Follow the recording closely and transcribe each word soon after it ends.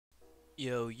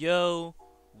Yo, yo,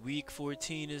 week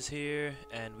 14 is here,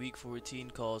 and week 14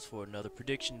 calls for another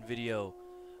prediction video.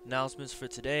 Announcements for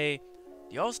today: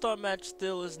 the All-Star match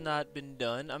still has not been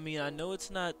done. I mean, I know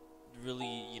it's not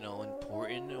really,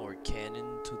 important or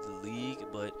canon to the league,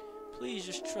 but please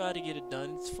just try to get it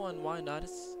done. It's fun, why not?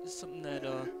 It's something that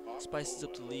spices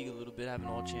up the league a little bit, having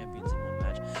all champions in one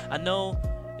match. I know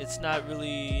it's not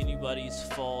really anybody's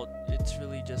fault. It's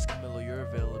really just Camilo, your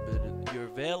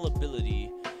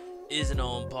availability isn't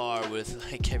on par with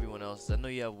like everyone else's. I know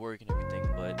you have work and everything,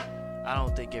 but I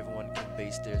don't think everyone can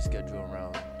base their schedule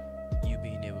around you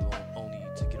being able to only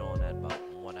to get on at about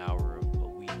 1 hour a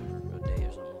week or a day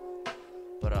or something.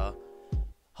 But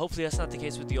hopefully that's not the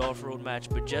case with the off-road match.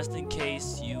 But just in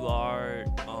case you are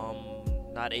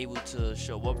not able to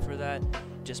show up for that,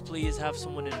 just please have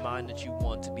someone in mind that you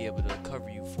want to be able to cover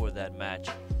you for that match.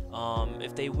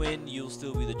 If they win, you'll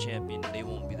still be the champion. They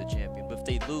won't be the champion. But if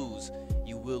they lose,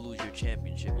 you will lose your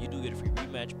championship. You do get a free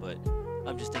rematch, but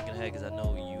I'm just thinking ahead because I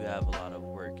know you have a lot of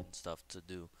work and stuff to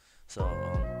do. So,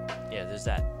 yeah, there's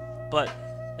that. But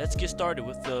let's get started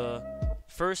with the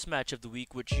first match of the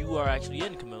week, which you are actually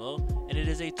in, Camilo. And it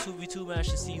is a 2v2 match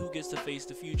to see who gets to face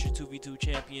the future 2v2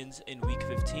 champions in week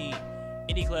 15.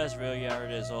 Any class rail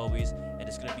yard as always, and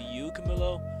it's going to be you,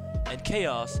 Camilo, and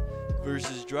Chaos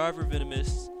versus Driver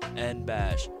Venomous and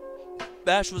Bash.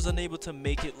 Bash was unable to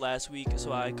make it last week,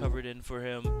 so I covered in for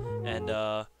him, and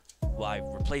well, I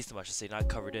replaced him, I should say, not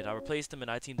covered in. I replaced him,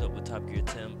 and I teamed up with Top Gear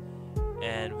Tim,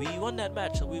 and we won that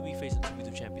match, so we'll be facing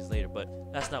 2v2 champions later, but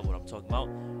that's not what I'm talking about.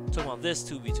 I'm talking about this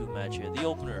 2v2 match here, the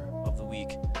opener of the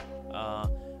week,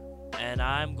 and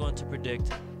I'm going to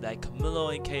predict that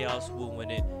Camilo and Chaos will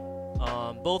win it.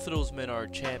 Both of those men are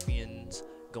champions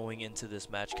going into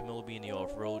this match, Camilo being the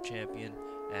off-road champion,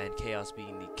 and Chaos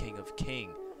being the King of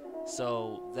King.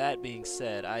 So, that being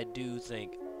said, I do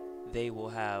think they will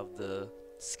have the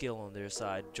skill on their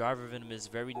side. Driver Venom is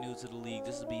very new to the league.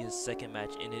 This will be his second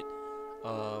match in it.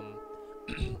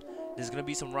 There's going to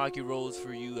be some rocky roads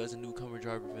for you as a newcomer,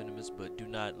 Driver Venomous, but do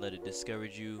not let it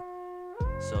discourage you.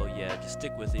 So, yeah, just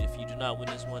stick with it. If you do not win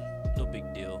this one, no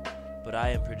big deal. But I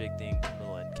am predicting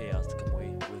Camilo and Chaos to come away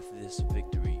with this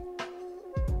victory.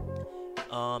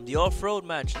 The off-road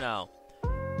match now.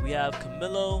 We have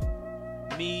Camilo,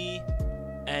 me,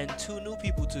 and two new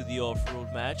people to the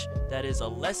off-road match. That is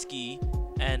Aleski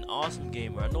and Awesome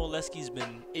Gamer. I know Aleski's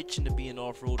been itching to be in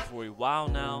off-road for a while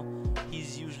now.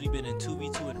 He's usually been in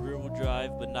 2v2 and rear-wheel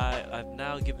drive, but I've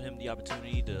now given him the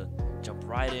opportunity to jump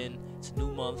right in. It's a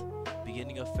new month,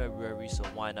 beginning of February, so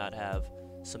why not have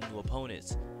some new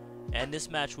opponents? And this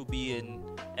match will be in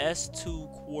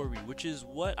S2 Quarry, which is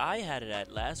what I had it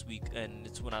at last week, and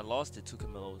it's when I lost it to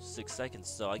Camilo 6 seconds.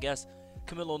 So I guess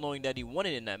Camilo, knowing that he won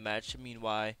it in that match, I mean,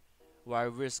 why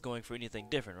risk going for anything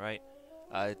different, right?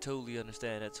 I totally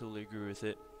understand that, totally agree with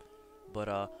it. But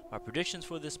my predictions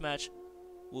for this match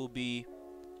will be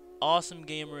Awesome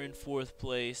Gamer in 4th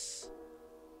place.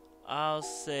 I'll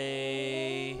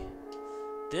say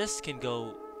this can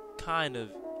go kind of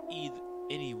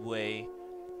any way,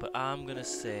 but I'm gonna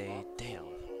say, damn,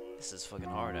 this is fucking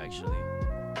hard actually.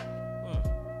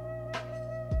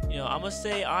 I'm gonna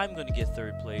say I'm gonna get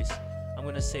 3rd place. I'm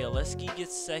gonna say Aleski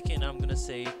gets 2nd. I'm gonna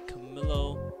say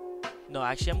Camilo. No,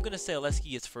 actually, I'm gonna say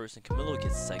Aleski gets 1st and Camilo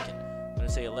gets 2nd. I'm gonna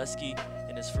say Aleski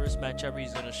in his first match ever.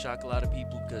 He's gonna shock a lot of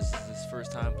people because it's his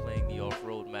first time playing the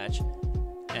off-road match,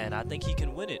 and I think he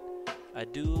can win it. I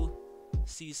do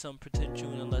see some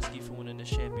potential in Aleski for winning this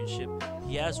championship.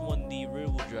 He has won the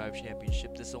rear-wheel drive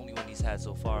championship. This is the only one he's had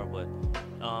so far, but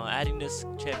adding this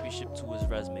championship to his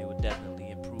resume would definitely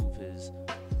improve his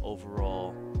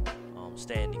overall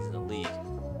standings in the league.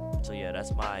 So yeah,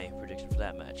 that's my prediction for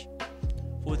that match.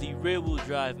 For the rear-wheel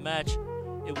drive match,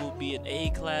 it will be an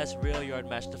A-class rail yard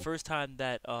match. The first time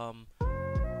that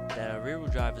that a rear-wheel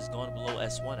drive has gone below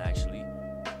S1 actually,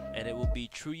 and it will be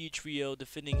Truyi Trio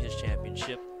defending his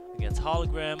championship against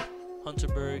Hologram,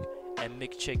 Hunterberg, and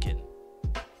McChicken.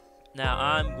 Now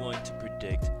I'm going to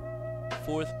predict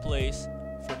 4th place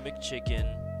for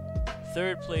McChicken,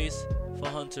 3rd place for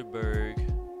Hunterberg,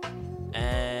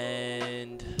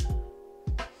 and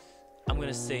I'm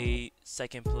gonna say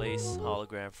 2nd place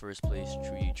Hologram, 1st place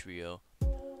Truyi Trio.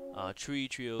 Truyi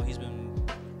Trio, he's been,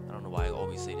 I don't know why I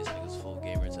always say this nigga's full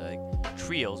gamer tag.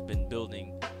 Trio's been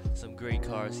building some great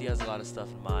cars. He has a lot of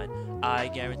stuff in mind. I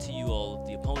guarantee you all of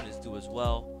the opponents do as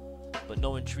well. But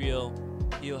knowing Trio,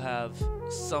 he'll have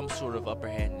some sort of upper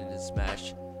hand in this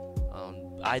match.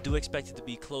 I do expect it to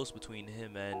be close between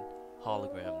him and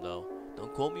Hologram, though.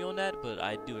 Don't quote me on that, but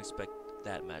I do expect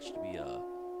that match to be,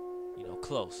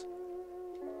 close.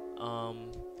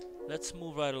 Let's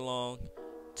move right along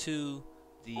to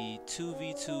the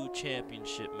 2v2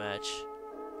 championship match.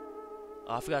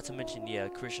 I forgot to mention, yeah,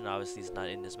 Christian obviously is not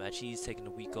in this match. He's taking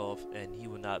a week off, and he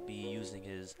will not be using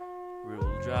his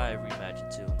rear-wheel drive rematch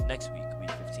until next week,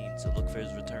 week 15. So look for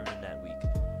his return in that week.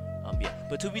 Yeah,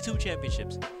 but 2v2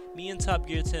 championships. Me and Top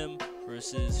Gear Tim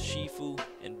versus Shifu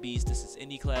and Beast. This is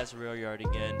Indie Class Rail Yard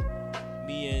again.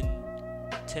 Me and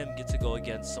Tim get to go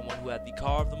against someone who had the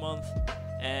car of the month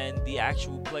and the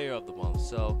actual player of the month.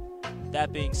 So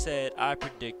that being said, I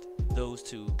predict those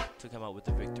two to come out with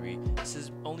the victory. This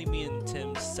is only me and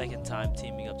Tim's second time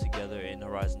teaming up together in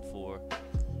Horizon 4,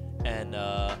 and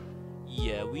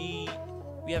yeah, we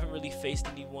haven't really faced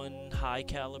anyone high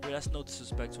caliber. That's no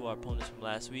disrespect to our opponents from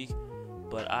last week,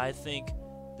 but I think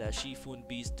that Shifu and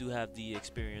Beast do have the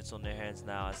experience on their hands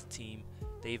now as a team.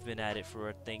 They've been at it for,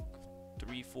 I think,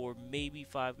 3, 4, maybe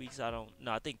 5 weeks. I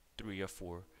think 3 or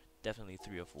 4, definitely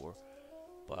 3 or 4.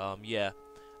 But yeah,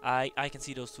 I can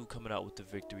see those two coming out with the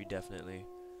victory, definitely.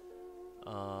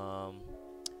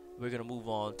 We're gonna move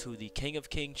on to the King of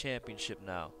King Championship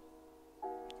now.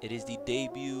 It is the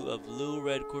debut of Lil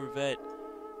Red Corvette.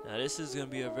 Now this is gonna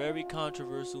be a very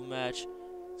controversial match.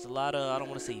 There's a lot of, I don't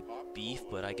want to say beef,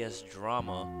 but I guess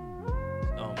drama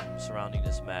surrounding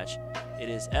this match. It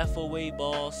is FOA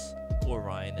Boss, or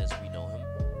Ryan as we know him,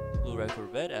 Lil Red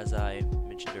Corvette, as I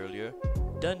mentioned earlier,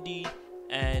 Dundee,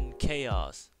 and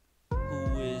Chaos,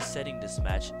 who is setting this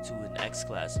match to an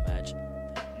X-Class match.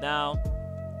 Now,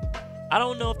 I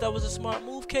don't know if that was a smart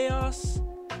move, Chaos.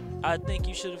 I think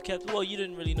you should have kept, well, you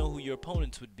didn't really know who your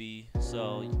opponents would be,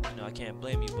 so, you know, I can't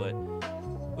blame you, but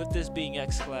with this being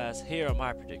X-Class, here are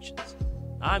my predictions.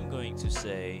 I'm going to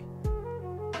say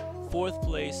 4th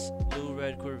place, Lil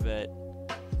Red Corvette.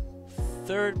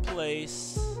 3rd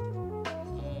place,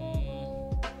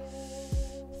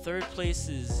 third place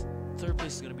is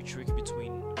going to be tricky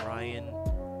between Ryan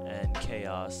and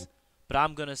Chaos, but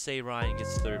I'm going to say Ryan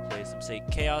gets 3rd place. I'm going to say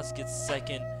Chaos gets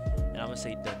 2nd, and I'm going to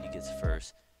say Dundee gets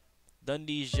 1st.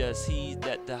 Dundee's just,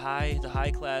 the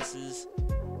high classes,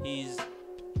 he's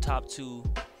top 2,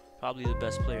 probably the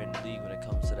best player in the league when it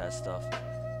comes to that stuff.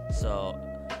 So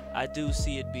I do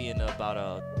see it being about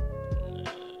a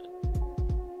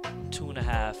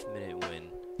 2.5 minute win,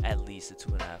 at least a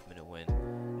 2.5 minute win.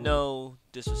 No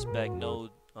disrespect, no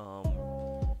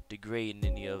degrading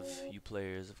any of you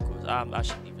players, of course. I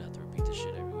shouldn't even have to repeat this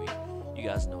shit every week. You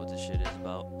guys know what this shit is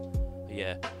about. But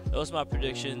yeah, those are my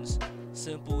predictions.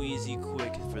 Simple, easy,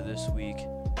 quick for this week.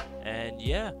 And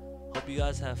yeah, hope you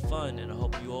guys have fun, and I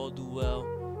hope you all do well.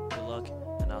 Good luck,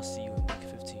 and I'll see you in week